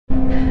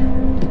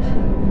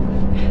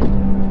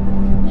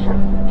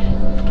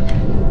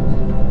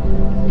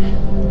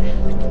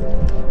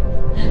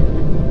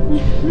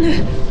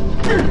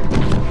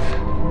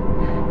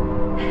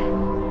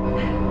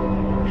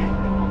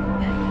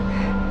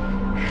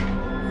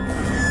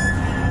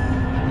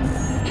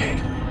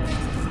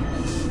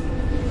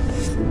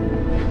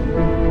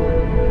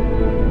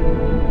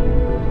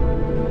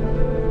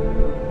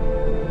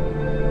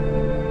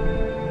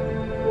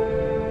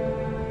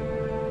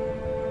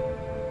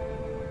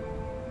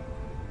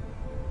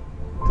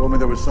Told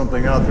me there was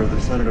something out there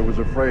the senator was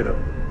afraid of.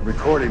 A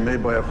recording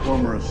made by a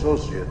former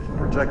associate to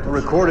protect a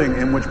recording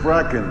in which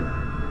Bracken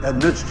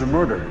admits to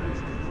murder.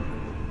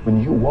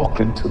 When you walked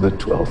into the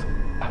 12th,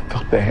 I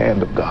felt the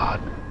hand of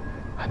God.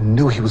 I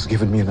knew he was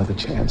giving me another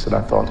chance, and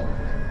I thought,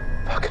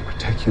 if I could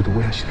protect you the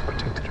way I should have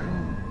protected her.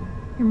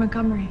 You're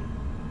Montgomery.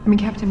 I mean,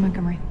 Captain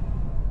Montgomery.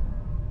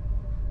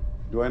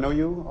 Do I know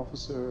you,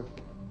 Officer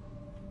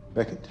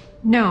Beckett?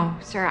 No,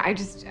 sir.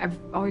 I've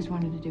always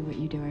wanted to do what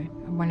you do.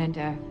 I wanted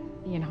to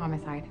be in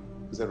homicide.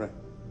 Is that right?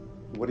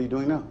 What are you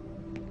doing now?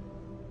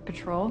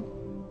 Patrol?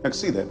 I can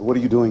see that, but what are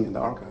you doing in the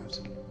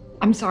archives?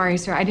 I'm sorry,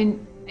 sir. I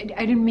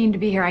didn't mean to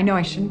be here. I know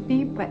I shouldn't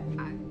be, but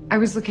I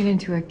was looking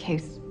into a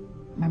case.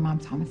 My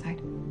mom's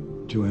homicide.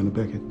 Joanna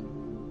Beckett.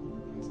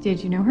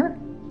 Did you know her?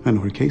 I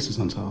know her case is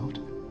unsolved.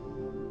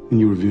 And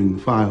you're reviewing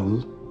the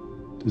files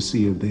to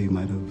see if they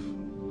might have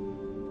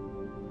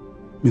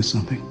missed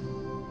something.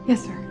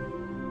 Yes,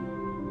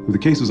 sir. If the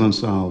case is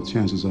unsolved,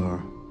 chances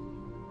are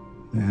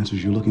the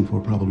answers you're looking for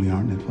probably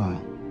aren't in that file.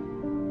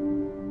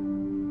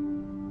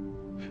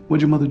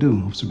 What'd your mother do,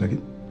 Officer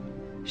Beckett?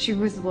 She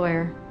was a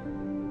lawyer.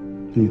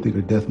 And you think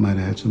her death might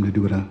have had something to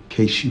do with a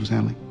case she was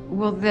handling?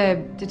 Well,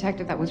 the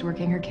detective that was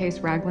working her case,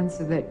 Raglan,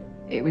 said that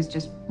it was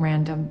just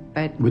random,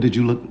 but... But did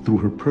you look through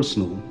her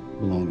personal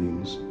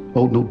belongings?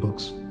 Old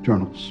notebooks,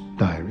 journals,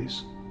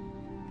 diaries,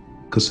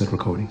 cassette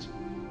recordings,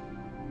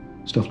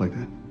 stuff like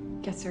that?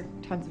 Yes, sir.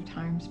 Tons of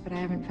times, but I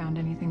haven't found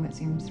anything that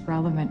seems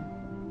relevant.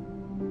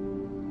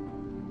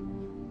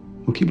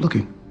 Well, keep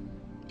looking.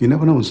 You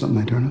never know when something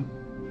might turn up.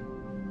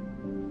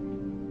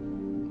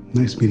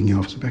 Nice meeting you,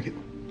 Officer Beckett.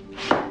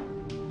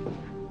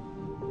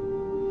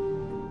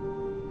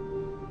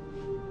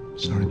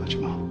 Sorry about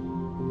your mom.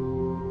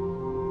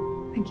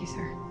 Thank you,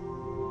 sir.